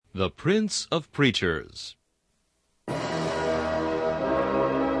The Prince of Preachers.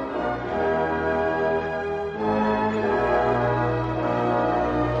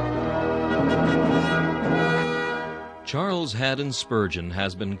 Charles Haddon Spurgeon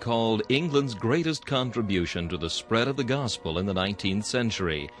has been called England's greatest contribution to the spread of the gospel in the 19th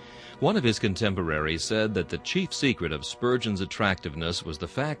century. One of his contemporaries said that the chief secret of Spurgeon's attractiveness was the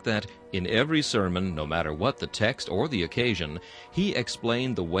fact that, in every sermon, no matter what the text or the occasion, he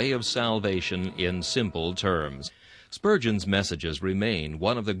explained the way of salvation in simple terms. Spurgeon's messages remain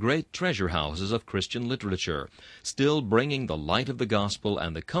one of the great treasure houses of Christian literature, still bringing the light of the gospel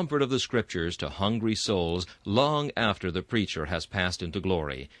and the comfort of the Scriptures to hungry souls long after the preacher has passed into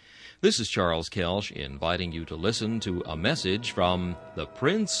glory. This is Charles Kelsch inviting you to listen to a message from the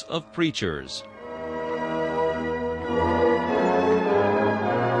Prince of Preachers.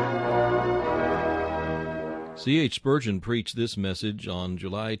 C.H. Spurgeon preached this message on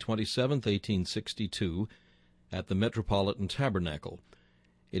July 27, 1862, at the Metropolitan Tabernacle.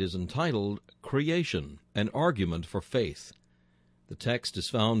 It is entitled, Creation, an Argument for Faith. The text is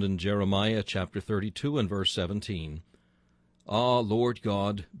found in Jeremiah chapter 32 and verse 17. Ah, Lord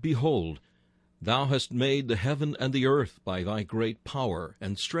God, behold, thou hast made the heaven and the earth by thy great power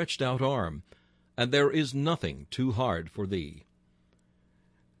and stretched out arm, and there is nothing too hard for thee.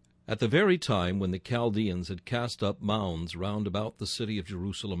 At the very time when the Chaldeans had cast up mounds round about the city of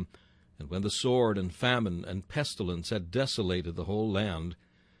Jerusalem, and when the sword and famine and pestilence had desolated the whole land,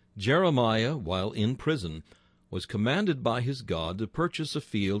 Jeremiah, while in prison, was commanded by his God to purchase a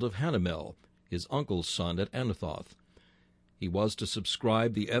field of Hanamel, his uncle's son at Anathoth. He was to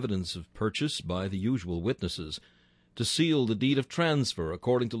subscribe the evidence of purchase by the usual witnesses, to seal the deed of transfer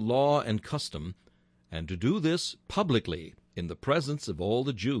according to law and custom, and to do this publicly in the presence of all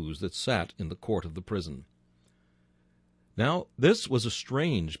the Jews that sat in the court of the prison. Now, this was a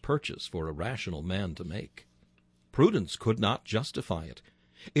strange purchase for a rational man to make. Prudence could not justify it.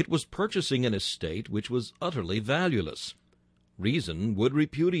 It was purchasing an estate which was utterly valueless. Reason would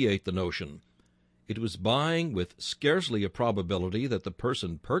repudiate the notion. It was buying with scarcely a probability that the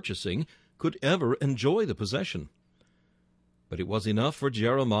person purchasing could ever enjoy the possession. But it was enough for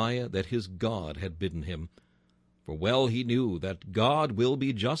Jeremiah that his God had bidden him, for well he knew that God will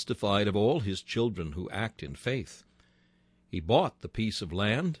be justified of all his children who act in faith. He bought the piece of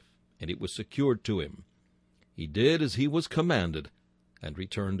land, and it was secured to him. He did as he was commanded, and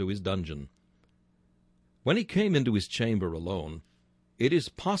returned to his dungeon. When he came into his chamber alone, it is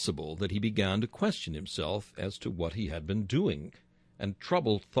possible that he began to question himself as to what he had been doing, and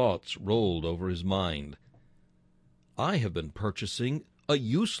troubled thoughts rolled over his mind. "I have been purchasing a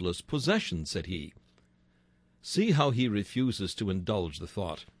useless possession," said he. See how he refuses to indulge the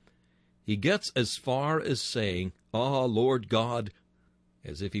thought. He gets as far as saying, "Ah, Lord God,"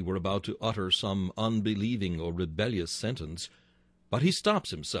 as if he were about to utter some unbelieving or rebellious sentence, but he stops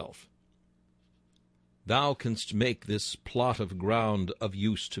himself. "Thou canst make this plot of ground of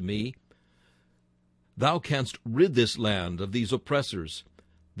use to me. Thou canst rid this land of these oppressors.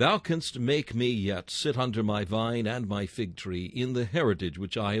 Thou canst make me yet sit under my vine and my fig tree in the heritage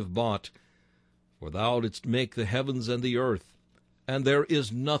which I have bought. For thou didst make the heavens and the earth, and there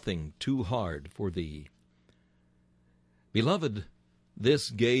is nothing too hard for thee." Beloved, this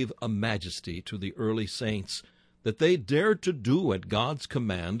gave a majesty to the early saints, that they dared to do at God's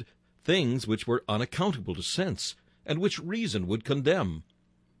command things which were unaccountable to sense, and which reason would condemn.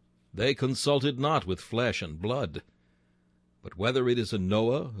 They consulted not with flesh and blood. But whether it is a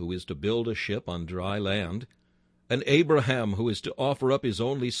Noah who is to build a ship on dry land, an Abraham who is to offer up his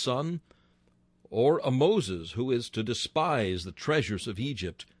only son, or a Moses who is to despise the treasures of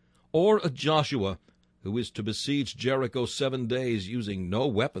Egypt, or a Joshua who is to besiege Jericho 7 days using no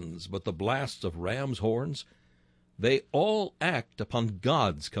weapons but the blasts of ram's horns, they all act upon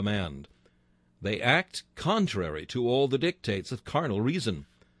God's command. They act contrary to all the dictates of carnal reason.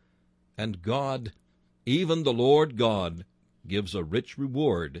 And God, even the Lord God, gives a rich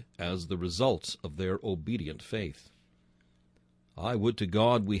reward as the results of their obedient faith. I would to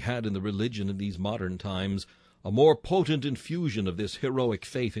God we had in the religion in these modern times a more potent infusion of this heroic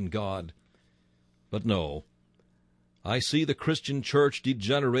faith in God. But no, I see the Christian church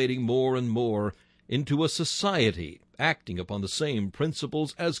degenerating more and more into a society acting upon the same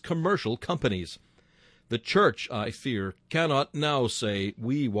principles as commercial companies. The church, I fear, cannot now say,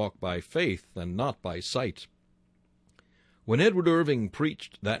 "We walk by faith and not by sight." When Edward Irving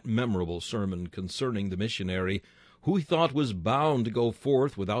preached that memorable sermon concerning the missionary who he thought was bound to go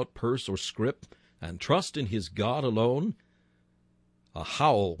forth without purse or scrip and trust in his God alone, a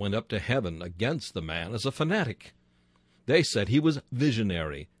howl went up to heaven against the man as a fanatic. They said he was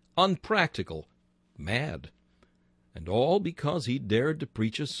visionary, unpractical, mad. And all because he dared to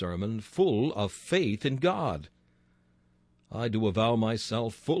preach a sermon full of faith in God. I do avow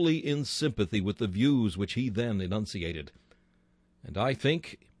myself fully in sympathy with the views which he then enunciated. And I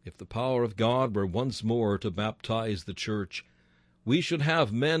think, if the power of God were once more to baptize the church, we should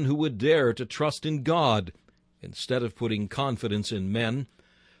have men who would dare to trust in God instead of putting confidence in men,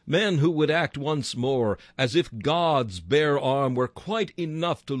 men who would act once more as if God's bare arm were quite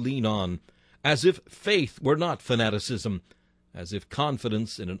enough to lean on, as if faith were not fanaticism, as if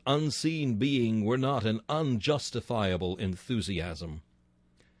confidence in an unseen being were not an unjustifiable enthusiasm.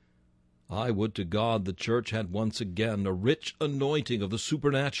 I would to God the church had once again a rich anointing of the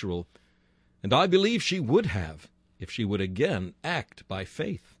supernatural, and I believe she would have, if she would again act by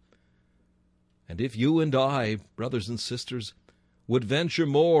faith. And if you and I, brothers and sisters, would venture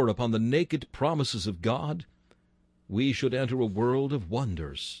more upon the naked promises of God, we should enter a world of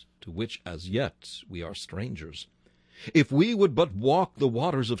wonders to which as yet we are strangers. If we would but walk the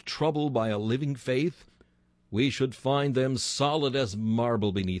waters of trouble by a living faith, we should find them solid as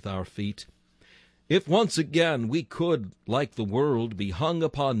marble beneath our feet. If once again we could, like the world, be hung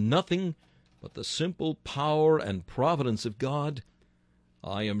upon nothing but the simple power and providence of God,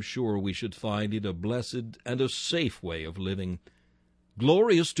 I am sure we should find it a blessed and a safe way of living,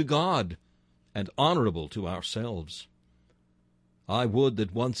 glorious to God and honorable to ourselves. I would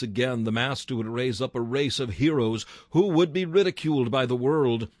that once again the Master would raise up a race of heroes who would be ridiculed by the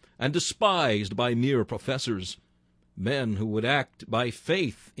world and despised by mere professors, men who would act by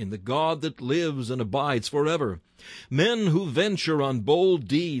faith in the God that lives and abides forever, men who venture on bold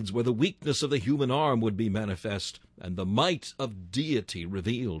deeds where the weakness of the human arm would be manifest and the might of deity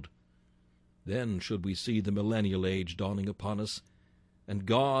revealed. Then should we see the millennial age dawning upon us, and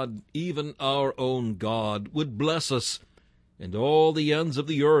God, even our own God, would bless us, and all the ends of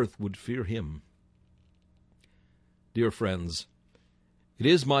the earth would fear him. Dear friends, it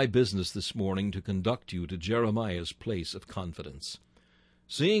is my business this morning to conduct you to Jeremiah's place of confidence,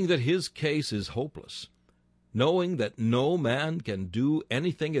 seeing that his case is hopeless, knowing that no man can do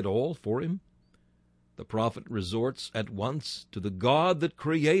anything at all for him. The prophet resorts at once to the God that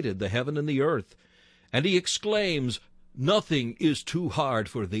created the heaven and the earth, and he exclaims, "Nothing is too hard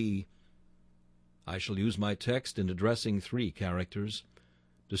for thee." I shall use my text in addressing three characters: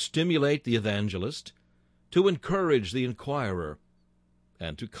 to stimulate the evangelist, to encourage the inquirer,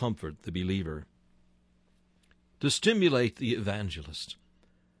 and to comfort the believer. To stimulate the evangelist.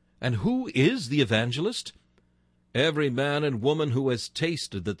 And who is the evangelist? Every man and woman who has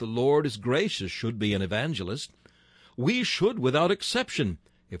tasted that the Lord is gracious should be an evangelist. We should, without exception,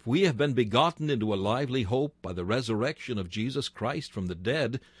 if we have been begotten into a lively hope by the resurrection of Jesus Christ from the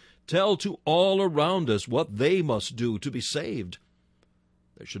dead, tell to all around us what they must do to be saved.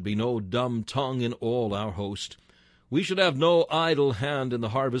 There should be no dumb tongue in all our host. We should have no idle hand in the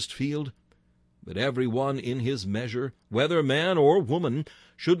harvest field, but every one in his measure, whether man or woman,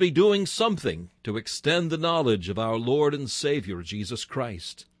 should be doing something to extend the knowledge of our Lord and Savior, Jesus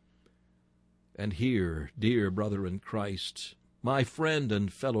Christ. And here, dear brother in Christ, my friend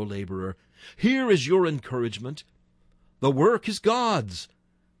and fellow laborer, here is your encouragement. The work is God's,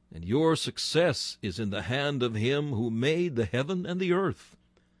 and your success is in the hand of him who made the heaven and the earth.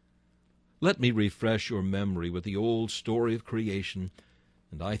 Let me refresh your memory with the old story of creation,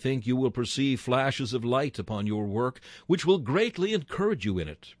 and I think you will perceive flashes of light upon your work which will greatly encourage you in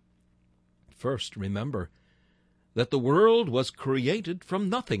it. First, remember that the world was created from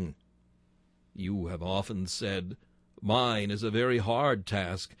nothing. You have often said, "Mine is a very hard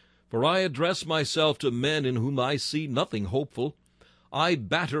task, for I address myself to men in whom I see nothing hopeful. I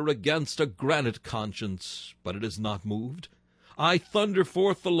batter against a granite conscience, but it is not moved. I thunder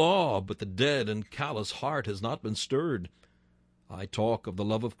forth the law, but the dead and callous heart has not been stirred. I talk of the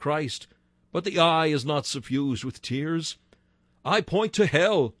love of Christ, but the eye is not suffused with tears. I point to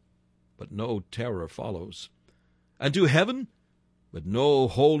hell, but no terror follows. And to heaven, but no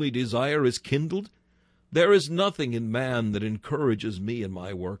holy desire is kindled. There is nothing in man that encourages me in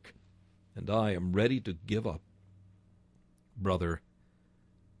my work, and I am ready to give up." Brother,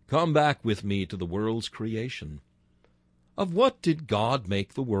 come back with me to the world's creation. Of what did God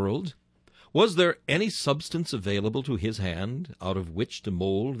make the world? Was there any substance available to his hand out of which to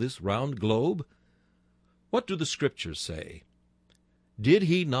mold this round globe? What do the Scriptures say? Did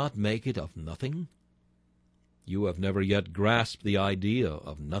he not make it of nothing? You have never yet grasped the idea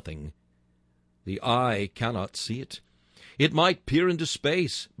of nothing. The eye cannot see it. It might peer into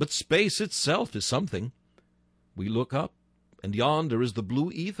space, but space itself is something. We look up, and yonder is the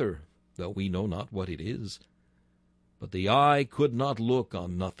blue ether, though we know not what it is. But the eye could not look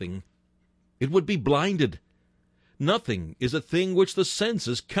on nothing. It would be blinded. Nothing is a thing which the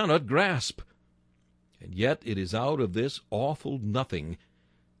senses cannot grasp. And yet it is out of this awful nothing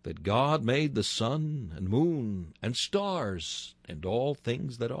that God made the sun and moon and stars and all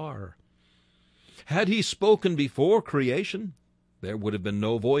things that are. Had he spoken before creation, there would have been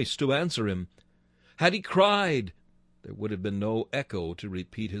no voice to answer him. Had he cried, there would have been no echo to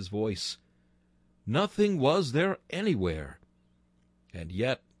repeat his voice. Nothing was there anywhere. And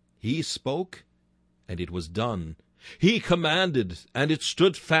yet he spoke, and it was done. He commanded, and it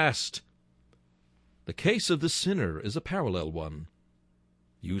stood fast. The case of the sinner is a parallel one.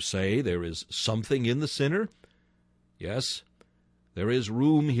 You say there is something in the sinner? Yes, there is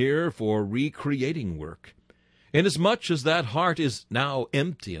room here for recreating work. Inasmuch as that heart is now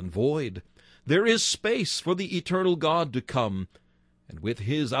empty and void, there is space for the eternal God to come, and with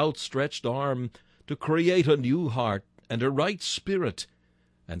his outstretched arm to create a new heart and a right spirit,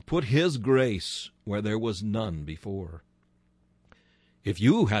 and put his grace where there was none before. If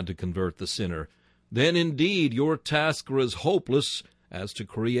you had to convert the sinner, then indeed your task were as hopeless as to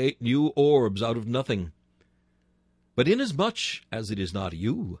create new orbs out of nothing. But inasmuch as it is not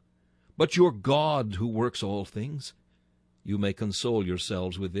you, but your God who works all things, you may console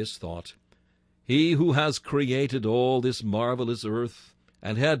yourselves with this thought. He who has created all this marvelous earth,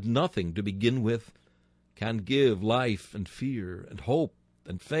 and had nothing to begin with, can give life and fear and hope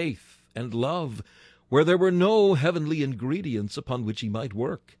and faith and love where there were no heavenly ingredients upon which he might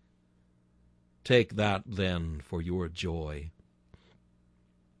work. Take that, then, for your joy.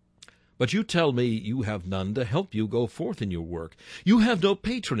 But you tell me you have none to help you go forth in your work. You have no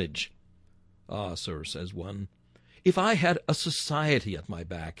patronage. Ah, sir, says one, if I had a society at my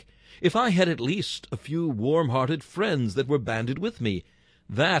back, if I had at least a few warm-hearted friends that were banded with me,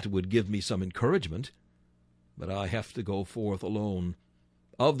 that would give me some encouragement. But I have to go forth alone.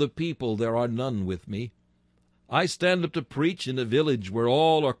 Of the people there are none with me. I stand up to preach in a village where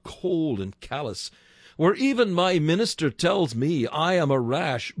all are cold and callous, where even my minister tells me I am a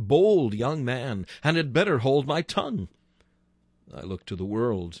rash, bold young man, and had better hold my tongue. I look to the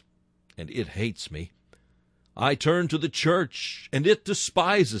world, and it hates me. I turn to the church, and it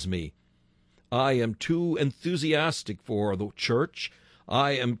despises me. I am too enthusiastic for the church.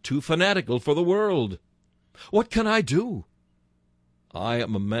 I am too fanatical for the world. What can I do? I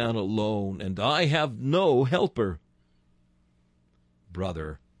am a man alone, and I have no helper.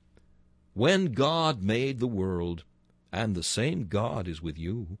 Brother, when God made the world, and the same God is with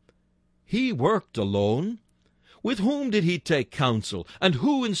you, he worked alone. With whom did he take counsel, and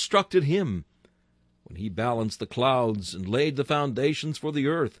who instructed him? When he balanced the clouds and laid the foundations for the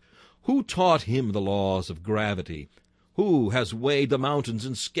earth, who taught him the laws of gravity? Who has weighed the mountains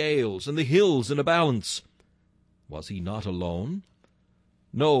in scales and the hills in a balance? Was he not alone?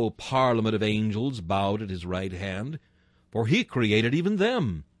 No parliament of angels bowed at his right hand, for he created even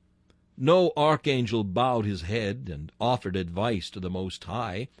them. No archangel bowed his head and offered advice to the Most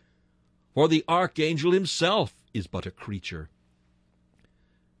High, for the archangel himself is but a creature.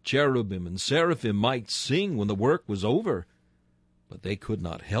 Cherubim and seraphim might sing when the work was over, but they could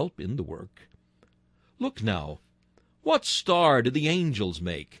not help in the work. Look now, what star did the angels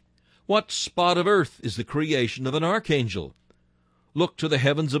make? What spot of earth is the creation of an archangel? Look to the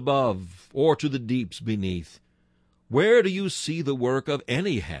heavens above, or to the deeps beneath. Where do you see the work of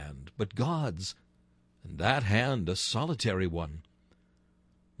any hand but God's, and that hand a solitary one?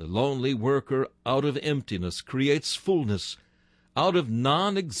 The lonely worker out of emptiness creates fullness, out of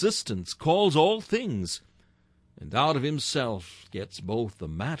non-existence calls all things, and out of himself gets both the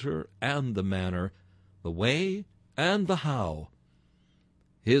matter and the manner, the way and the how.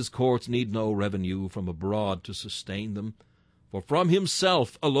 His courts need no revenue from abroad to sustain them, for from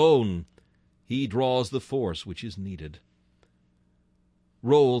himself alone he draws the force which is needed.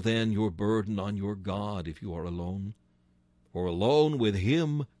 Roll then your burden on your God if you are alone, for alone with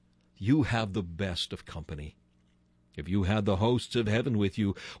him you have the best of company. If you had the hosts of heaven with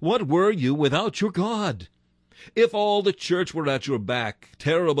you, what were you without your God? If all the church were at your back,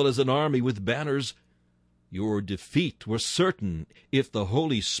 terrible as an army with banners, your defeat were certain if the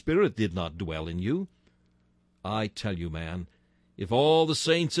Holy Spirit did not dwell in you. I tell you, man, if all the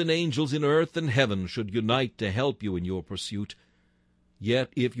saints and angels in earth and heaven should unite to help you in your pursuit,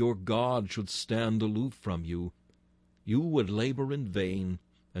 yet if your God should stand aloof from you, you would labor in vain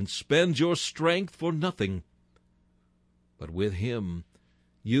and spend your strength for nothing. But with him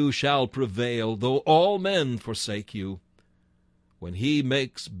you shall prevail, though all men forsake you. When he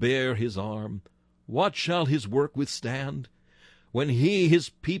makes bare his arm, what shall his work withstand? When he his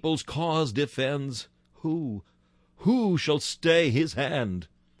people's cause defends, who who shall stay his hand?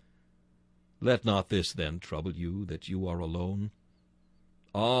 Let not this then trouble you, that you are alone.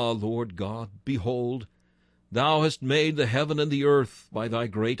 Ah, Lord God, behold, thou hast made the heaven and the earth by thy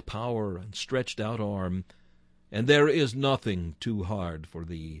great power and stretched out arm, and there is nothing too hard for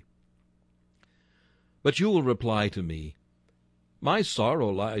thee. But you will reply to me, my sorrow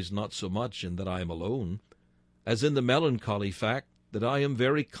lies not so much in that I am alone, as in the melancholy fact that I am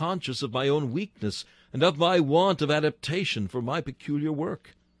very conscious of my own weakness and of my want of adaptation for my peculiar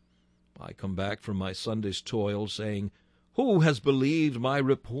work. I come back from my Sunday's toil, saying, who has believed my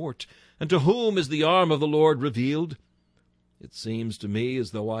report, and to whom is the arm of the Lord revealed? It seems to me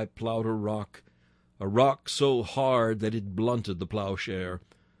as though I plowed a rock so hard that it blunted the plowshare.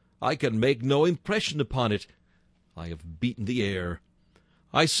 I can make no impression upon it. I have beaten the air.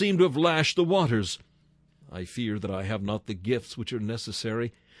 I seem to have lashed the waters. I fear that I have not the gifts which are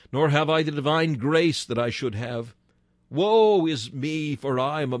necessary, nor have I the divine grace that I should have. Woe is me, for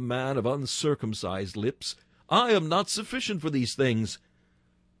I am a man of uncircumcised lips. I am not sufficient for these things.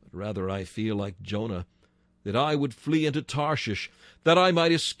 But rather I feel like Jonah, that I would flee into Tarshish, that I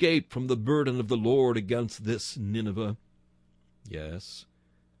might escape from the burden of the Lord against this Nineveh. Yes,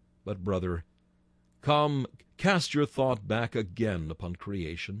 but brother, come, cast your thought back again upon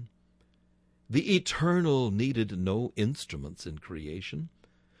creation. The Eternal needed no instruments in creation.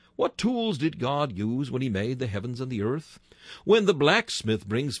 What tools did God use when he made the heavens and the earth? When the blacksmith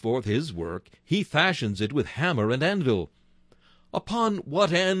brings forth his work, he fashions it with hammer and anvil. Upon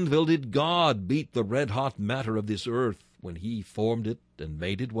what anvil did God beat the red-hot matter of this earth when he formed it and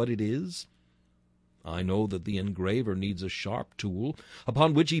made it what it is? I know that the engraver needs a sharp tool,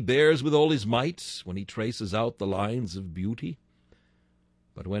 upon which he bears with all his might when he traces out the lines of beauty.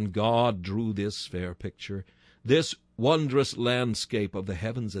 But when God drew this fair picture, this wondrous landscape of the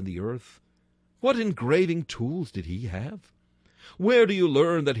heavens and the earth, what engraving tools did he have? Where do you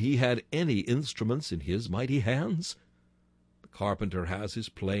learn that he had any instruments in his mighty hands? The carpenter has his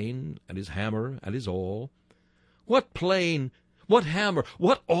plane and his hammer and his awl. What plane, what hammer,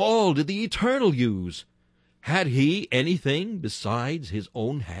 what awl did the Eternal use? Had he anything besides his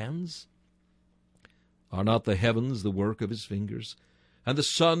own hands? Are not the heavens the work of his fingers, and the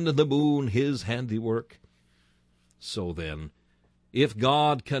sun and the moon his handiwork? So then, if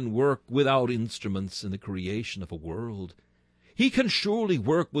God can work without instruments in the creation of a world, he can surely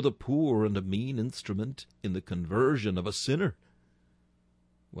work with a poor and a mean instrument in the conversion of a sinner.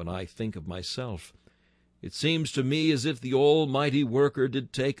 When I think of myself, it seems to me as if the Almighty Worker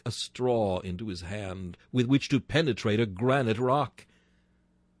did take a straw into his hand with which to penetrate a granite rock.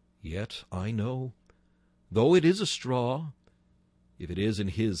 Yet I know, though it is a straw, if it is in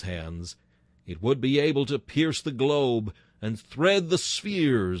his hands, it would be able to pierce the globe and thread the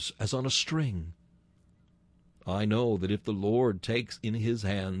spheres as on a string. I know that if the Lord takes in his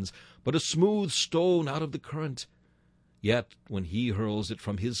hands but a smooth stone out of the current, yet when he hurls it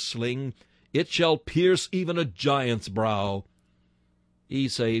from his sling, it shall pierce even a giant's brow. He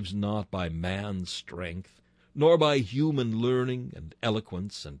saves not by man's strength, nor by human learning and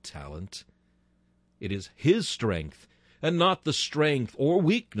eloquence and talent. It is his strength, and not the strength or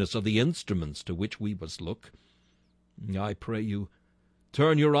weakness of the instruments to which we must look. I pray you,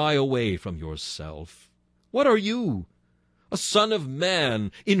 turn your eye away from yourself. What are you? A son of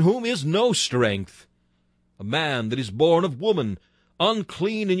man, in whom is no strength. A man that is born of woman,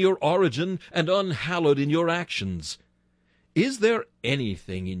 unclean in your origin and unhallowed in your actions. Is there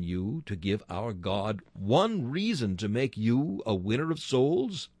anything in you to give our God one reason to make you a winner of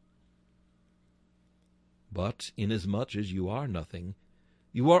souls? But inasmuch as you are nothing,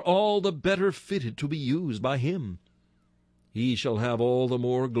 you are all the better fitted to be used by him. He shall have all the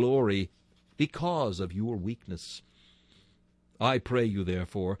more glory because of your weakness. I pray you,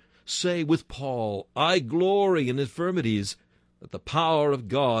 therefore, say with Paul, I glory in infirmities, that the power of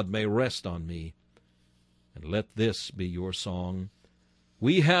God may rest on me. And let this be your song.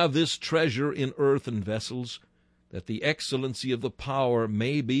 We have this treasure in earthen vessels, that the excellency of the power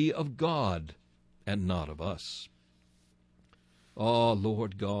may be of God, and not of us. Ah,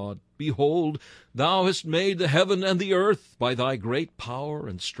 Lord God, behold, thou hast made the heaven and the earth by thy great power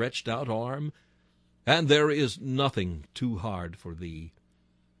and stretched out arm, and there is nothing too hard for thee.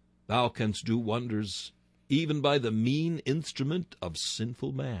 Thou canst do wonders, even by the mean instrument of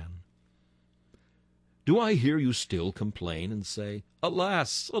sinful man. Do I hear you still complain and say,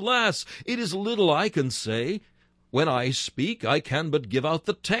 Alas, alas, it is little I can say. When I speak, I can but give out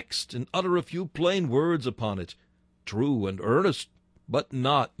the text and utter a few plain words upon it, true and earnest, but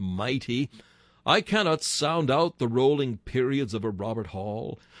not mighty. I cannot sound out the rolling periods of a Robert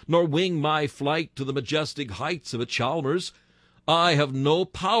Hall, nor wing my flight to the majestic heights of a Chalmers. I have no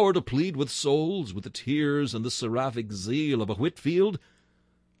power to plead with souls with the tears and the seraphic zeal of a Whitfield.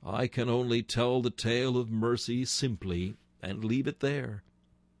 I can only tell the tale of mercy simply and leave it there.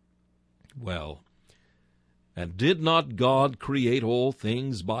 Well, and did not God create all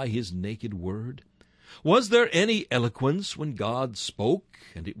things by his naked word? Was there any eloquence when God spoke,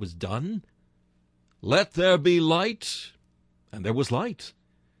 and it was done? Let there be light, and there was light.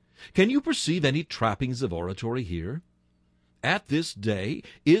 Can you perceive any trappings of oratory here? At this day,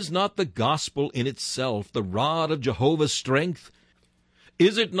 is not the gospel in itself the rod of Jehovah's strength?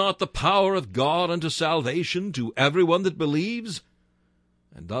 Is it not the power of God unto salvation to everyone that believes?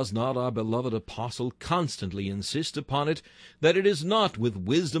 And does not our beloved apostle constantly insist upon it, that it is not with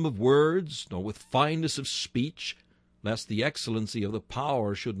wisdom of words, nor with fineness of speech, lest the excellency of the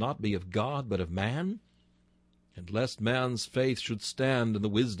power should not be of God, but of man? And lest man's faith should stand in the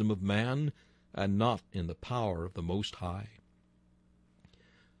wisdom of man, and not in the power of the Most High.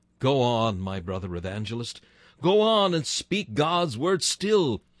 Go on, my brother evangelist, go on and speak God's word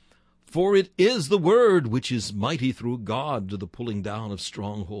still, for it is the word which is mighty through God to the pulling down of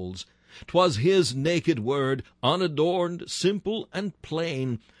strongholds. 'Twas his naked word, unadorned, simple, and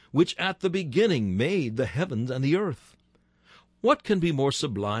plain, which at the beginning made the heavens and the earth. What can be more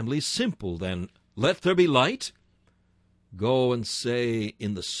sublimely simple than, "Let there be light"? Go and say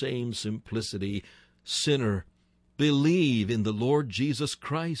in the same simplicity, "Sinner, believe in the Lord Jesus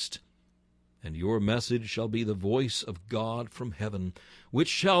Christ," and your message shall be the voice of God from heaven, which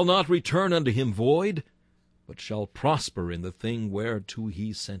shall not return unto him void, but shall prosper in the thing whereto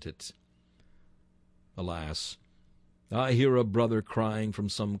he sent it. Alas, I hear a brother crying from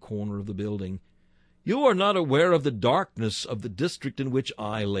some corner of the building, "You are not aware of the darkness of the district in which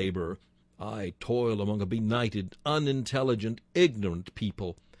I labor. I toil among a benighted, unintelligent, ignorant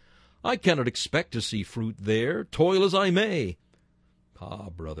people. I cannot expect to see fruit there, toil as I may." Ah,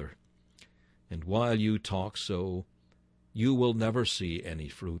 brother, and while you talk so, you will never see any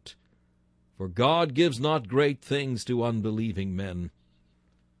fruit. For God gives not great things to unbelieving men.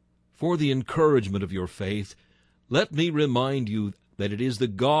 For the encouragement of your faith, let me remind you that it is the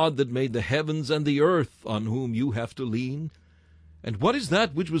God that made the heavens and the earth on whom you have to lean. And what is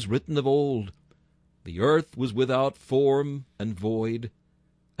that which was written of old? The earth was without form and void,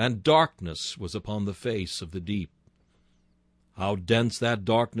 and darkness was upon the face of the deep. How dense that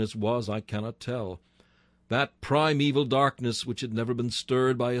darkness was, I cannot tell. That primeval darkness which had never been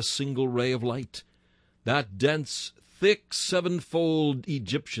stirred by a single ray of light. That dense, thick, sevenfold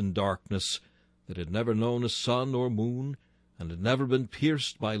Egyptian darkness that had never known a sun or moon, and had never been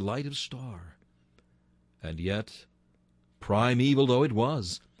pierced by light of star. And yet, primeval though it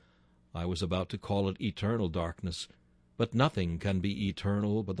was, I was about to call it eternal darkness, but nothing can be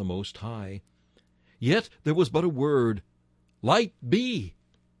eternal but the Most High. Yet there was but a word, "Light be,"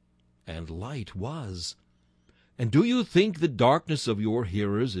 and light was. And do you think the darkness of your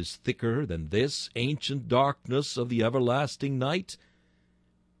hearers is thicker than this ancient darkness of the everlasting night?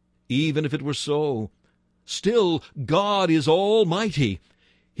 Even if it were so, still God is almighty.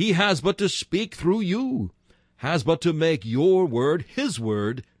 He has but to speak through you, has but to make your word his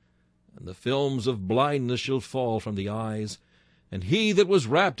word, and the films of blindness shall fall from the eyes, and he that was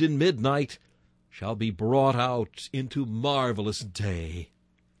wrapped in midnight shall be brought out into marvelous day.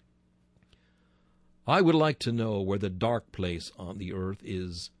 I would like to know where the dark place on the earth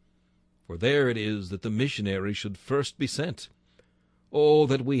is, for there it is that the missionary should first be sent. Oh,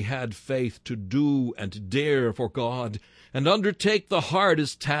 that we had faith to do and dare for God, and undertake the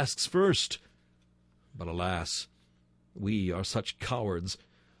hardest tasks first. But alas, we are such cowards.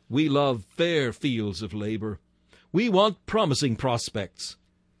 We love fair fields of labor. We want promising prospects.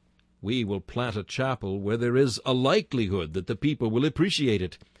 We will plant a chapel where there is a likelihood that the people will appreciate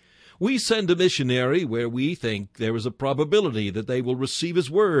it. We send a missionary where we think there is a probability that they will receive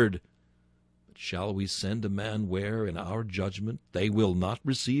his word. But shall we send a man where, in our judgment, they will not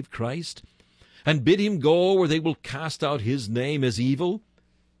receive Christ, and bid him go where they will cast out his name as evil?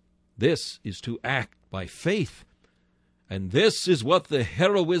 This is to act by faith, and this is what the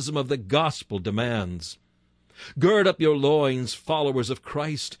heroism of the gospel demands. Gird up your loins, followers of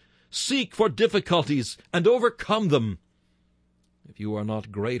Christ. Seek for difficulties and overcome them. If you are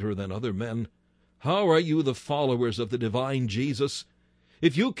not greater than other men, how are you the followers of the divine Jesus?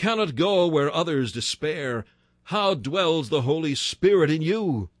 If you cannot go where others despair, how dwells the Holy Spirit in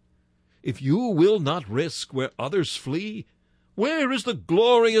you? If you will not risk where others flee, where is the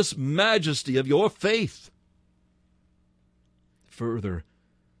glorious majesty of your faith? Further,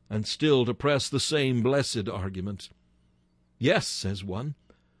 and still to press the same blessed argument. Yes, says one,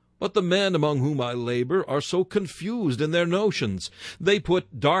 but the men among whom I labor are so confused in their notions. They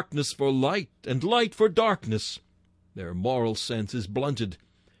put darkness for light and light for darkness. Their moral sense is blunted.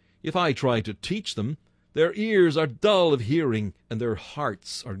 If I try to teach them, their ears are dull of hearing, and their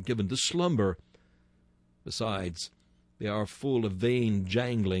hearts are given to slumber. Besides, they are full of vain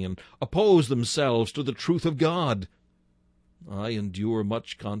jangling, and oppose themselves to the truth of God. I endure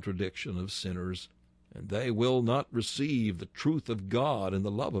much contradiction of sinners, and they will not receive the truth of God and the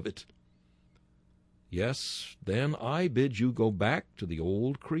love of it. Yes, then I bid you go back to the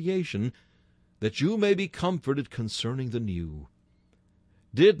old creation, that you may be comforted concerning the new.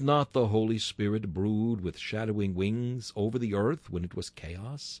 Did not the Holy Spirit brood with shadowing wings over the earth when it was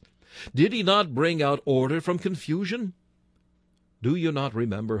chaos? Did he not bring out order from confusion? Do you not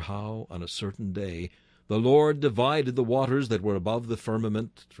remember how, on a certain day, the Lord divided the waters that were above the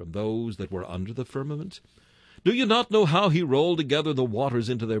firmament from those that were under the firmament? Do you not know how he rolled together the waters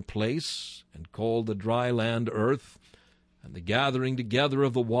into their place, and called the dry land earth, and the gathering together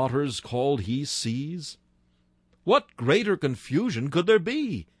of the waters called he seas? What greater confusion could there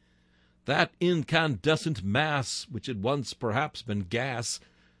be? That incandescent mass, which had once perhaps been gas,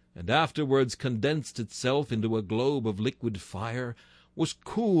 and afterwards condensed itself into a globe of liquid fire, was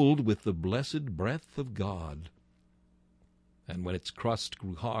cooled with the blessed breath of God. And when its crust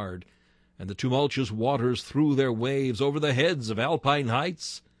grew hard, and the tumultuous waters threw their waves over the heads of alpine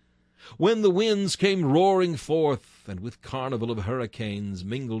heights, when the winds came roaring forth, and with carnival of hurricanes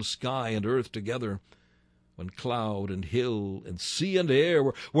mingled sky and earth together, when cloud and hill and sea and air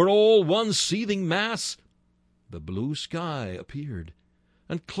were all one seething mass, the blue sky appeared,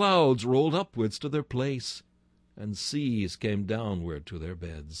 and clouds rolled upwards to their place, and seas came downward to their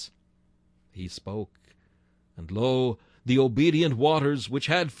beds. He spoke, and lo, the obedient waters, which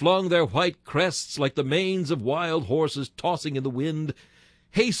had flung their white crests like the manes of wild horses tossing in the wind,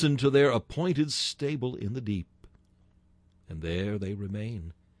 hastened to their appointed stable in the deep. And there they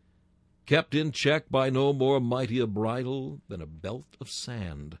remain, kept in check by no more mighty a bridle than a belt of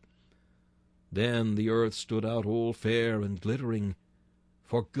sand. Then the earth stood out all fair and glittering,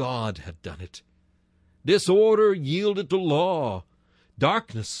 for God had done it. Disorder yielded to law.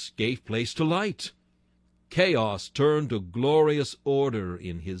 Darkness gave place to light. Chaos turned to glorious order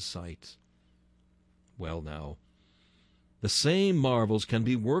in his sight. Well now, the same marvels can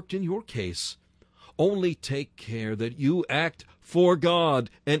be worked in your case. Only take care that you act for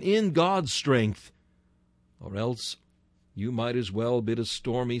God and in God's strength, or else you might as well bid a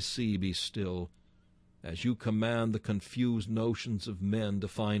stormy sea be still, as you command the confused notions of men to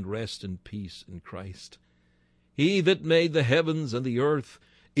find rest and peace in Christ. He that made the heavens and the earth,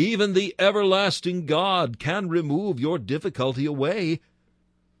 even the everlasting God, can remove your difficulty away.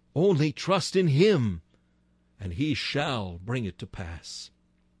 Only trust in him, and he shall bring it to pass.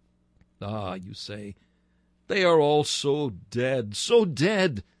 Ah, you say, they are all so dead, so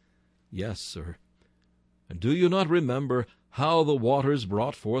dead. Yes, sir. And do you not remember how the waters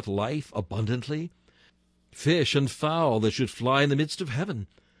brought forth life abundantly? Fish and fowl that should fly in the midst of heaven,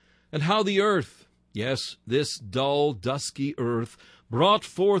 and how the earth, yes, this dull, dusky earth, brought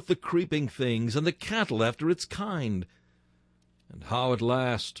forth the creeping things and the cattle after its kind, and how at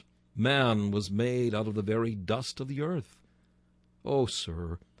last man was made out of the very dust of the earth. Oh,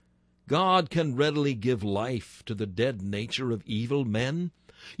 sir, God can readily give life to the dead nature of evil men.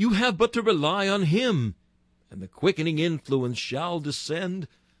 You have but to rely on him, and the quickening influence shall descend,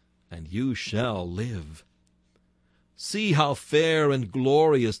 and you shall live. See how fair and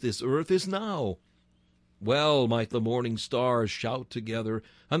glorious this earth is now. Well might the morning stars shout together,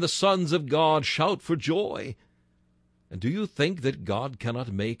 and the sons of God shout for joy. And do you think that God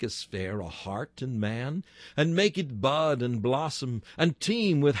cannot make as fair a heart in man, and make it bud and blossom, and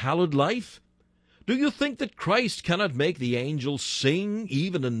teem with hallowed life? Do you think that Christ cannot make the angels sing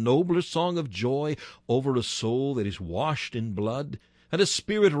even a nobler song of joy over a soul that is washed in blood, and a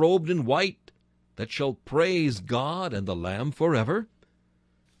spirit robed in white, that shall praise God and the Lamb forever?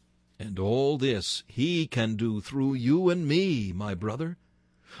 And all this he can do through you and me, my brother.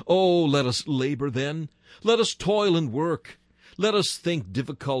 Oh, let us labor then. Let us toil and work. Let us think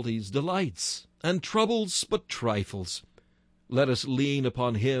difficulties delights, and troubles but trifles. Let us lean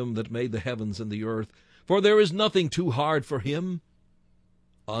upon him that made the heavens and the earth, for there is nothing too hard for him.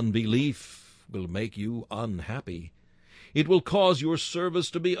 Unbelief will make you unhappy. It will cause your service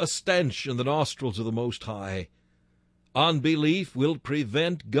to be a stench in the nostrils of the Most High. Unbelief will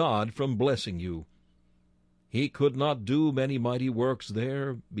prevent God from blessing you. He could not do many mighty works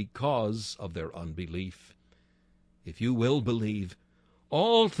there because of their unbelief. If you will believe,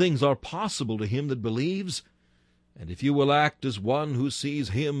 All things are possible to him that believes. And if you will act as one who sees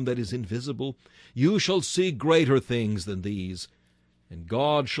him that is invisible, you shall see greater things than these. And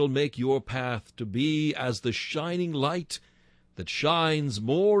God shall make your path to be as the shining light that shines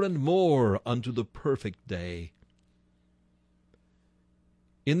more and more unto the perfect day.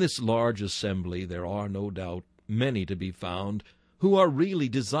 In this large assembly there are, no doubt, many to be found who are really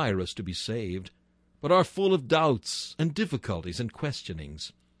desirous to be saved, but are full of doubts and difficulties and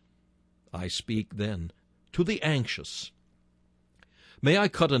questionings. I speak, then, to the anxious. May I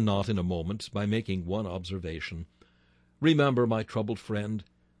cut a knot in a moment by making one observation? Remember, my troubled friend,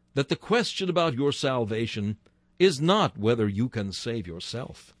 that the question about your salvation is not whether you can save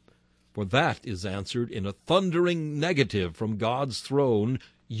yourself, for that is answered in a thundering negative from God's throne.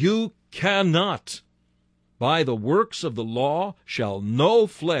 You cannot. By the works of the law shall no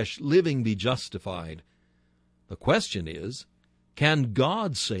flesh living be justified. The question is, can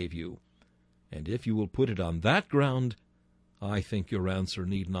God save you? And if you will put it on that ground, I think your answer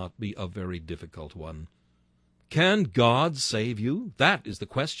need not be a very difficult one. Can God save you? That is the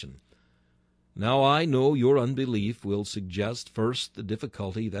question. Now I know your unbelief will suggest first the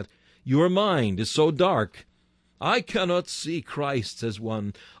difficulty that your mind is so dark. I cannot see Christ as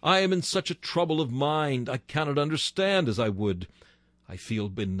one. I am in such a trouble of mind. I cannot understand as I would. I feel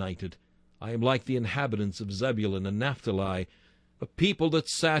benighted. I am like the inhabitants of Zebulun and Naphtali, a people that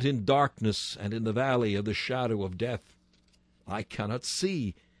sat in darkness and in the valley of the shadow of death. I cannot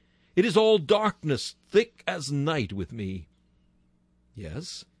see. It is all darkness, thick as night with me.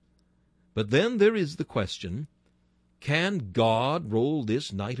 Yes, but then there is the question, can God roll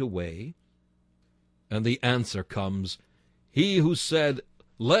this night away? And the answer comes, he who said,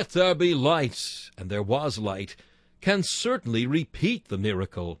 "Let there be light," and there was light, can certainly repeat the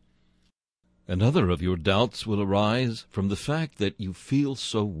miracle. Another of your doubts will arise from the fact that you feel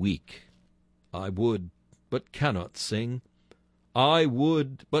so weak. I would, but cannot sing. I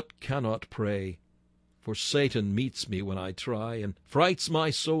would, but cannot pray. For Satan meets me when I try, and frights my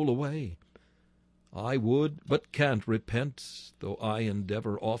soul away. I would, but can't repent, though I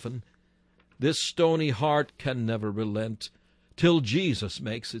endeavor often. This stony heart can never relent, till Jesus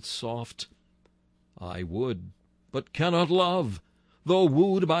makes it soft. I would, but cannot love, though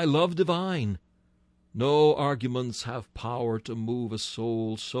wooed by love divine. No arguments have power to move a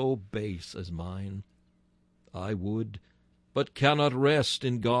soul so base as mine. I would, but cannot rest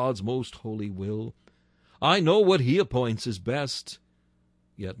in God's most holy will. I know what he appoints is best,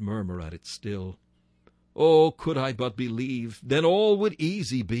 yet murmur at it still. Oh, could I but believe, then all would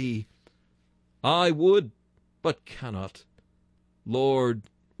easy be. I would, but cannot. Lord,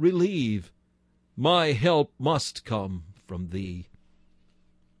 relieve. My help must come from thee.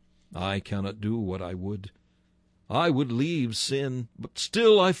 I cannot do what I would. I would leave sin, but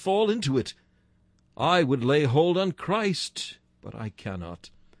still I fall into it. I would lay hold on Christ, but I cannot.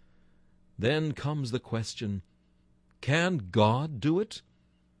 Then comes the question, can God do it?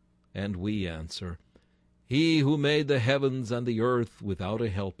 And we answer, he who made the heavens and the earth without a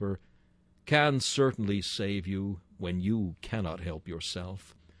helper can certainly save you when you cannot help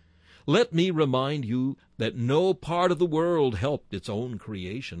yourself. Let me remind you that no part of the world helped its own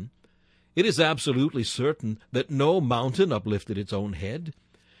creation. It is absolutely certain that no mountain uplifted its own head.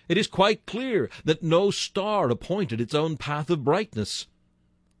 It is quite clear that no star appointed its own path of brightness.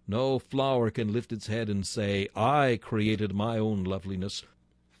 No flower can lift its head and say, I created my own loveliness.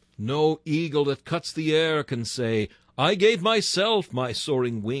 No eagle that cuts the air can say, I gave myself my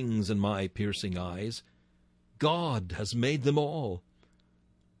soaring wings and my piercing eyes. God has made them all.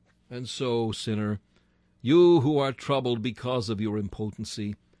 And so, sinner, you who are troubled because of your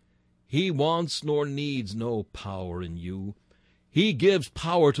impotency, he wants nor needs no power in you. He gives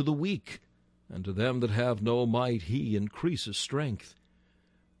power to the weak, and to them that have no might he increases strength.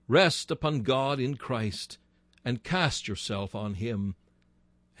 Rest upon God in Christ, and cast yourself on him,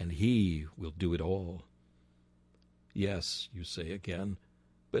 and he will do it all. Yes, you say again,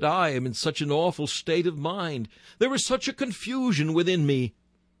 but I am in such an awful state of mind. There is such a confusion within me.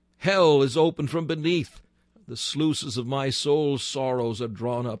 Hell is opened from beneath. The sluices of my soul's sorrows are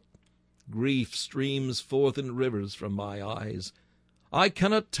drawn up. Grief streams forth in rivers from my eyes. I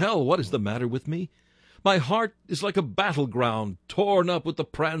cannot tell what is the matter with me. My heart is like a battleground, torn up with the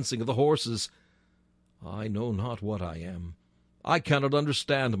prancing of the horses. I know not what I am. I cannot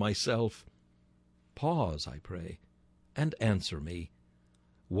understand myself. Pause, I pray, and answer me.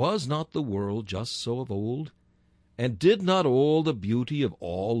 Was not the world just so of old? And did not all the beauty of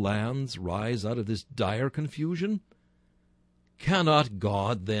all lands rise out of this dire confusion? Cannot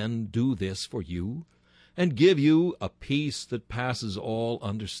God, then, do this for you? and give you a peace that passes all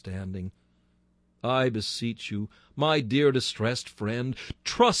understanding. I beseech you, my dear distressed friend,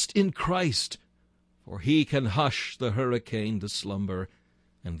 trust in Christ, for he can hush the hurricane to slumber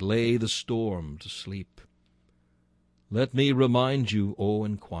and lay the storm to sleep. Let me remind you, O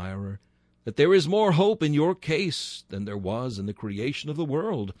inquirer, that there is more hope in your case than there was in the creation of the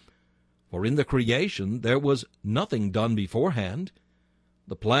world. For in the creation there was nothing done beforehand.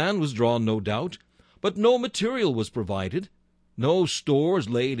 The plan was drawn, no doubt, but no material was provided, no stores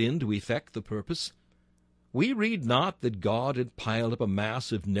laid in to effect the purpose. We read not that God had piled up a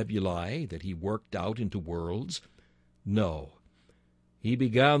mass of nebulae that he worked out into worlds. No, he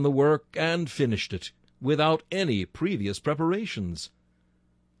began the work and finished it without any previous preparations.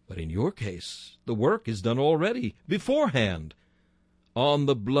 But in your case, the work is done already, beforehand. On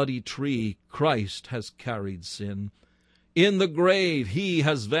the bloody tree, Christ has carried sin. In the grave, he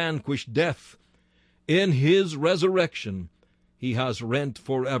has vanquished death. In his resurrection, he has rent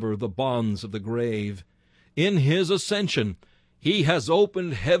forever the bonds of the grave. In his ascension, he has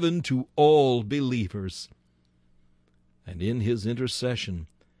opened heaven to all believers. And in his intercession,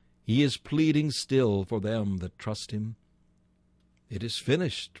 he is pleading still for them that trust him. It is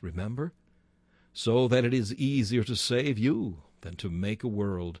finished, remember, so that it is easier to save you than to make a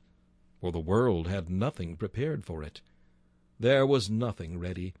world, for the world had nothing prepared for it. There was nothing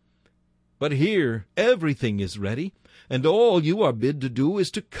ready. But here everything is ready, and all you are bid to do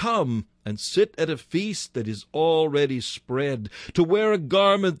is to come and sit at a feast that is already spread, to wear a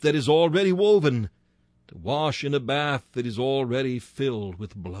garment that is already woven, to wash in a bath that is already filled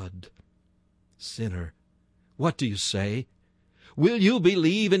with blood. Sinner, what do you say? Will you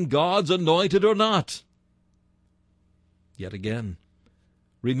believe in God's anointed or not? Yet again,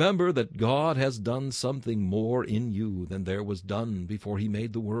 remember that God has done something more in you than there was done before he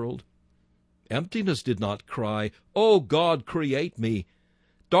made the world. Emptiness did not cry, "O God, create me."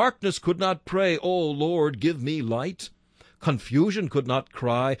 Darkness could not pray, "O Lord, give me light." Confusion could not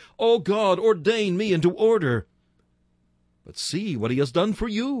cry, "O God, ordain me into order." But see what he has done for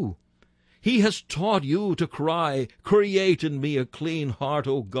you. He has taught you to cry, "Create in me a clean heart,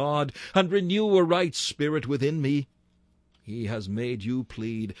 O God, and renew a right spirit within me." He has made you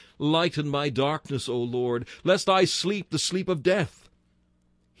plead, "Lighten my darkness, O Lord, lest I sleep the sleep of death."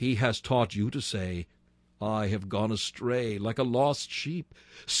 He has taught you to say, "I have gone astray like a lost sheep.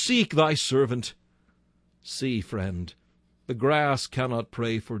 Seek thy servant." See, friend, the grass cannot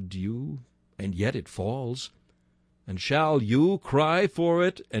pray for dew, and yet it falls. And shall you cry for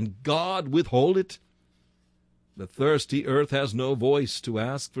it, and God withhold it? The thirsty earth has no voice to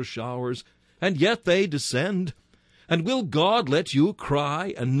ask for showers, and yet they descend. And will God let you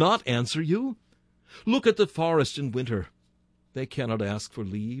cry and not answer you? Look at the forest in winter. They cannot ask for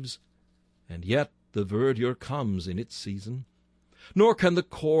leaves, and yet the verdure comes in its season. Nor can the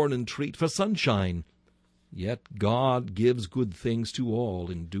corn entreat for sunshine, yet God gives good things to all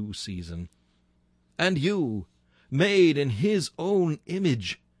in due season. And you, made in his own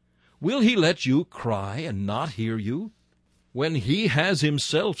image, will he let you cry and not hear you? When he has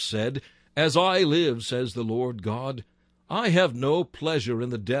himself said, "As I live, says the Lord God, I have no pleasure in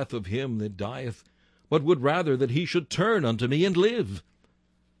the death of him that dieth, but would rather that he should turn unto me and live."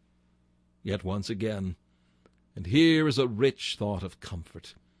 Yet once again, and here is a rich thought of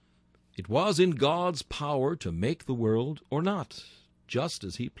comfort, it was in God's power to make the world or not, just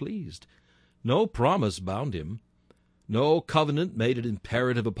as he pleased. No promise bound him. No covenant made it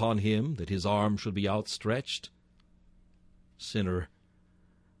imperative upon him that his arm should be outstretched. Sinner,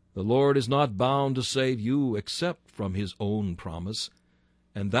 the Lord is not bound to save you except from his own promise,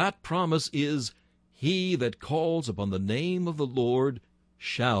 and that promise is, "He that calls upon the name of the Lord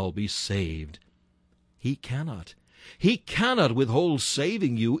shall be saved." He cannot withhold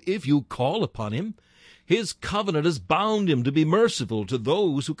saving you if you call upon him. His covenant has bound him to be merciful to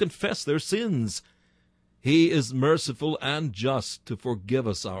those who confess their sins. He is merciful and just to forgive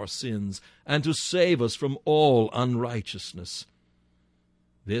us our sins and to save us from all unrighteousness.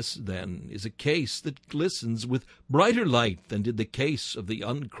 This, then, is a case that glistens with brighter light than did the case of the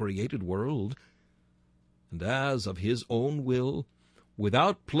uncreated world. And as of his own will,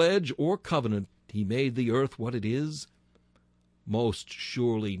 without pledge or covenant, he made the earth what it is, most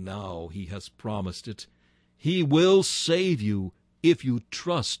surely now he has promised it. He will save you if you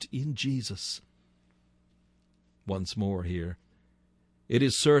trust in Jesus. Once more here, it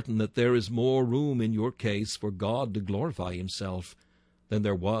is certain that there is more room in your case for God to glorify himself than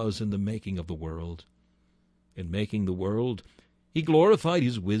there was in the making of the world. In making the world, he glorified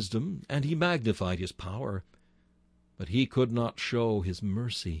his wisdom and he magnified his power, but he could not show his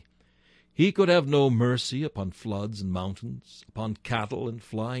mercy. He could have no mercy upon floods and mountains, upon cattle and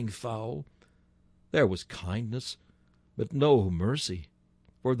flying fowl. There was kindness, but no mercy,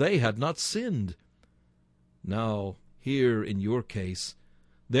 for they had not sinned. Now, here in your case,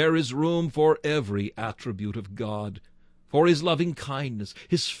 there is room for every attribute of God, for his loving kindness,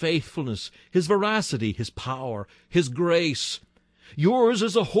 his faithfulness, his veracity, his power, his grace. Yours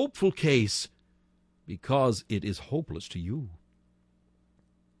is a hopeful case, because it is hopeless to you.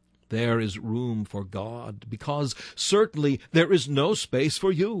 There is room for God, because certainly there is no space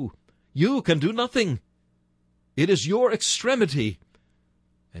for you. You can do nothing. It is your extremity,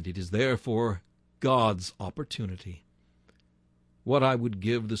 and it is therefore God's opportunity. What I would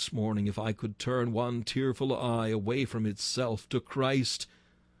give this morning if I could turn one tearful eye away from itself to Christ.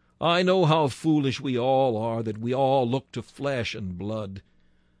 I know how foolish we all are, that we all look to flesh and blood.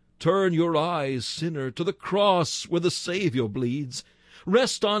 Turn your eyes, sinner, to the cross where the Savior bleeds.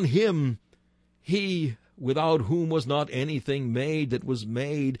 Rest on him. He, without whom was not anything made that was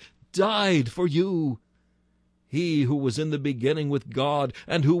made, died for you. He who was in the beginning with God,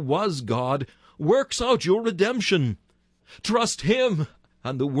 and who was God, works out your redemption. Trust him,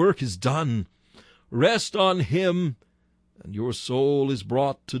 and the work is done. Rest on him, and your soul is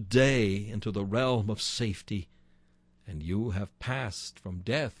brought today into the realm of safety, and you have passed from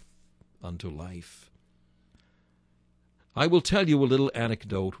death unto life. I will tell you a little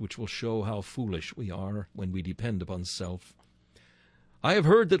anecdote which will show how foolish we are when we depend upon self. I have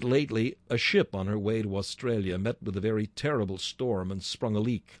heard that lately a ship on her way to Australia met with a very terrible storm and sprung a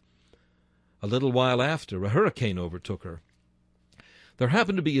leak. A little while after, a hurricane overtook her. There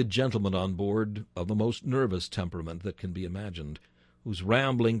happened to be a gentleman on board of the most nervous temperament that can be imagined, whose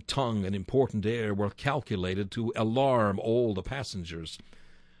rambling tongue and important air were calculated to alarm all the passengers.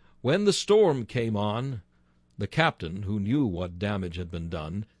 When the storm came on, the captain, who knew what damage had been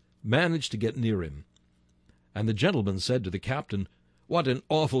done, managed to get near him. And the gentleman said to the captain, "What an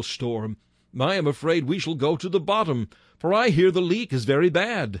awful storm! I am afraid we shall go to the bottom, for I hear the leak is very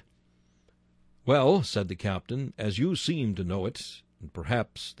bad." "Well," said the captain, "as you seem to know it, and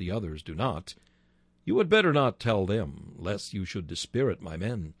perhaps the others do not, you had better not tell them, lest you should dispirit my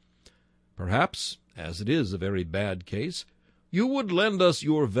men. Perhaps, as it is a very bad case, you would lend us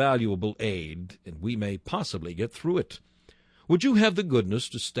your valuable aid, and we may possibly get through it. Would you have the goodness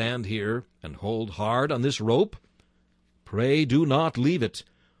to stand here and hold hard on this rope? Pray do not leave it,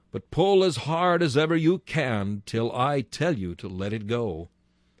 but pull as hard as ever you can till I tell you to let it go."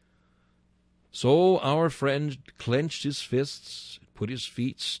 So our friend clenched his fists, put his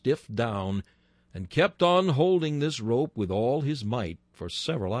feet stiff down, and kept on holding this rope with all his might for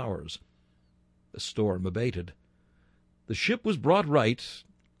several hours. The storm abated. The ship was brought right,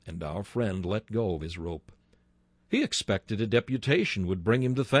 and our friend let go of his rope. He expected a deputation would bring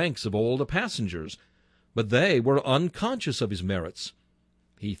him the thanks of all the passengers, but they were unconscious of his merits.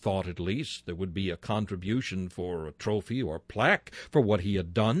 He thought at least there would be a contribution for a trophy or plaque for what he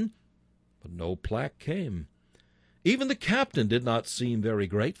had done, but no plaque came. Even the captain did not seem very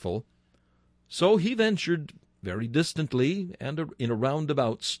grateful. So he ventured, very distantly and in a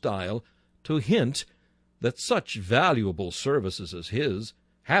roundabout style, to hint that such valuable services as his,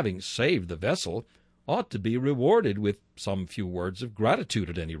 having saved the vessel, ought to be rewarded with some few words of gratitude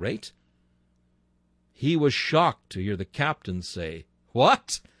at any rate. He was shocked to hear the captain say,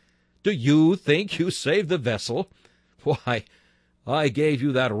 "What? Do you think you saved the vessel? Why, I gave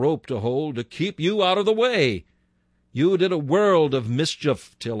you that rope to hold to keep you out of the way. You did a world of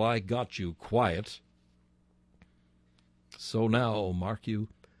mischief till I got you quiet." So now, mark you,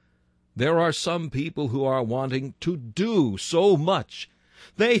 there are some people who are wanting to do so much.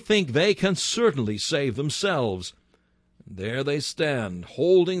 They think they can certainly save themselves. And there they stand,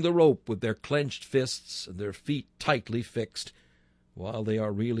 holding the rope with their clenched fists and their feet tightly fixed, while they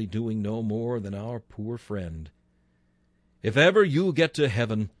are really doing no more than our poor friend. If ever you get to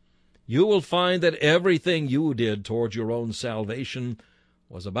heaven, you will find that everything you did toward your own salvation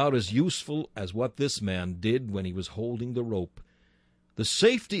was about as useful as what this man did when he was holding the rope. The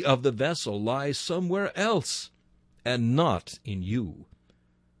safety of the vessel lies somewhere else, and not in you.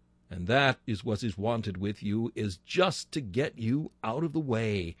 And that is what is wanted with you, is just to get you out of the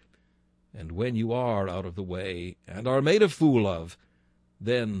way. And when you are out of the way, and are made a fool of,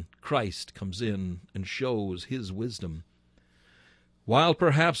 then Christ comes in and shows his wisdom. While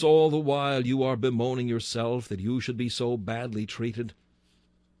perhaps all the while you are bemoaning yourself that you should be so badly treated,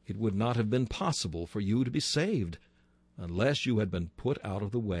 it would not have been possible for you to be saved unless you had been put out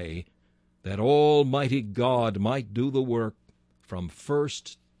of the way, that Almighty God might do the work from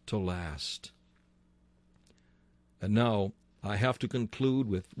first to last. And now I have to conclude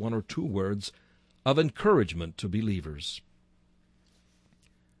with one or two words of encouragement to believers.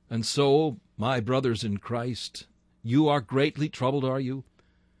 And so, my brothers in Christ, you are greatly troubled, are you?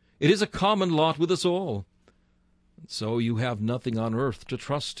 It is a common lot with us all. And so you have nothing on earth to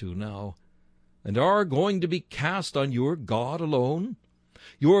trust to now, and are going to be cast on your God alone?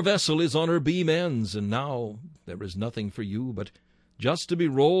 Your vessel is on her beam ends, and now there is nothing for you but just to be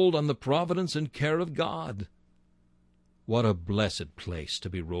rolled on the providence and care of God. What a blessed place to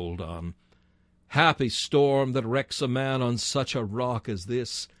be rolled on! Happy storm that wrecks a man on such a rock as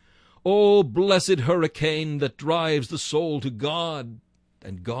this! Oh, blessed hurricane that drives the soul to God,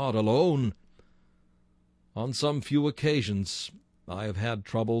 and God alone! On some few occasions I have had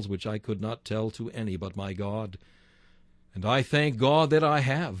troubles which I could not tell to any but my God, and I thank God that I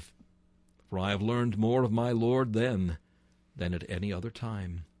have, for I have learned more of my Lord then than at any other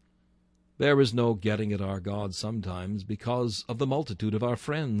time. There is no getting at our God sometimes because of the multitude of our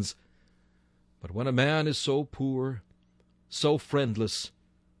friends. But when a man is so poor, so friendless,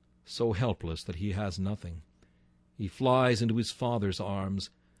 so helpless that he has nothing, he flies into his Father's arms,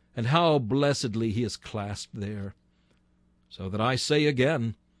 and how blessedly he is clasped there. So that I say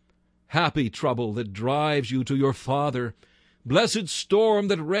again, happy trouble that drives you to your Father, blessed storm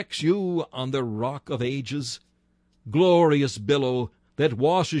that wrecks you on the rock of ages, glorious billow that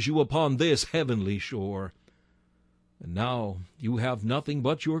washes you upon this heavenly shore. And now you have nothing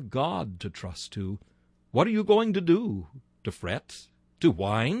but your God to trust to. What are you going to do? To fret? To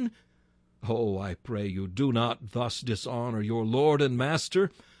whine? Oh, I pray you, do not thus dishonor your Lord and Master.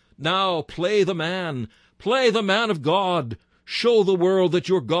 Now play the man of God. Show the world that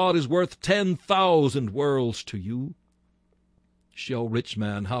your God is worth 10,000 worlds to you. Show, rich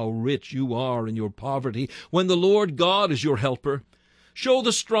man, how rich you are in your poverty when the Lord God is your helper. Show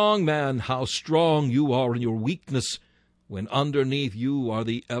the strong man how strong you are in your weakness when underneath you are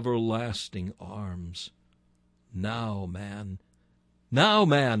the everlasting arms. Now, man,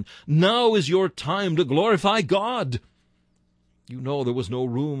 now is your time to glorify God. You know there was no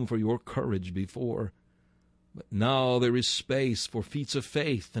room for your courage before, but now there is space for feats of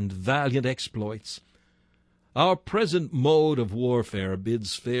faith and valiant exploits. Our present mode of warfare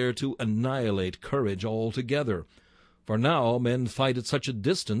bids fair to annihilate courage altogether, for now men fight at such a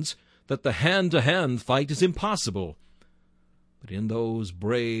distance that the hand-to-hand fight is impossible. But in those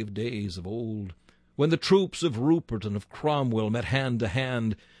brave days of old, when the troops of Rupert and of Cromwell met hand to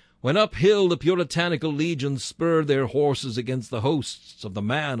hand, when uphill the puritanical legions spurred their horses against the hosts of the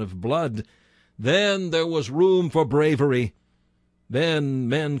man of blood, then there was room for bravery. Then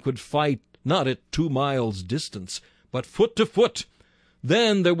men could fight not at 2 miles distance, but foot to foot.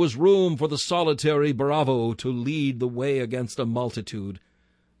 Then there was room for the solitary bravo to lead the way against a multitude.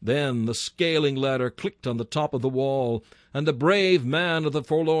 Then the scaling ladder clicked on the top of the wall, and the brave man of the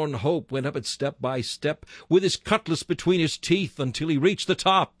forlorn hope went up it step by step, with his cutlass between his teeth, until he reached the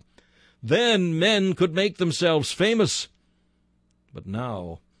top. Then men could make themselves famous. But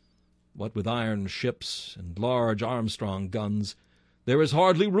now, what with iron ships and large Armstrong guns, there is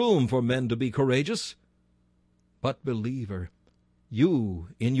hardly room for men to be courageous. But, believer, you,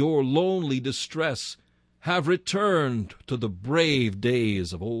 in your lonely distress, have returned to the brave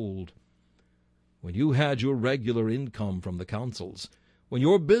days of old, when you had your regular income from the councils, when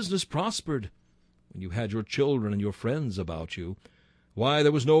your business prospered, when you had your children and your friends about you. Why,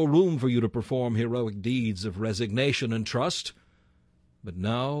 there was no room for you to perform heroic deeds of resignation and trust. But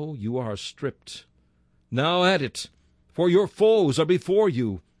now you are stripped. Now at it, for your foes are before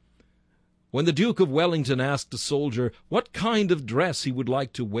you. When the Duke of Wellington asked a soldier what kind of dress he would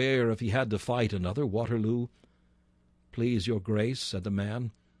like to wear if he had to fight another Waterloo, "Please your grace," said the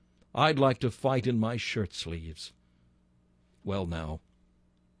man, "I'd like to fight in my shirt-sleeves." Well now,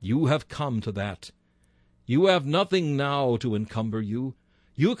 you have come to that. You have nothing now to encumber you.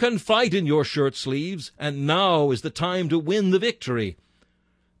 You can fight in your shirt-sleeves, and now is the time to win the victory.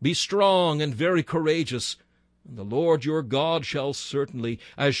 Be strong and very courageous, and the Lord your God shall certainly,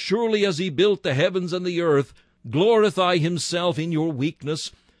 as surely as he built the heavens and the earth, glorify himself in your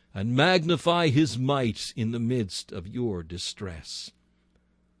weakness, and magnify his might in the midst of your distress.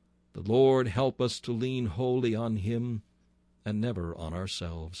 The Lord help us to lean wholly on him, and never on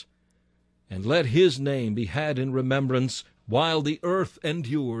ourselves. And let his name be had in remembrance while the earth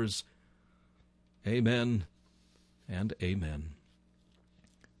endures. Amen and amen.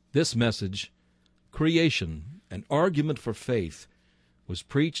 This message, Creation, an Argument for Faith, was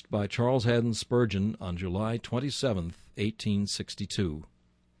preached by Charles Haddon Spurgeon on July 27, 1862.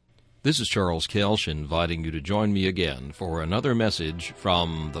 This is Charles Kelsch inviting you to join me again for another message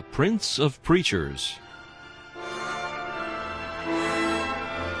from the Prince of Preachers.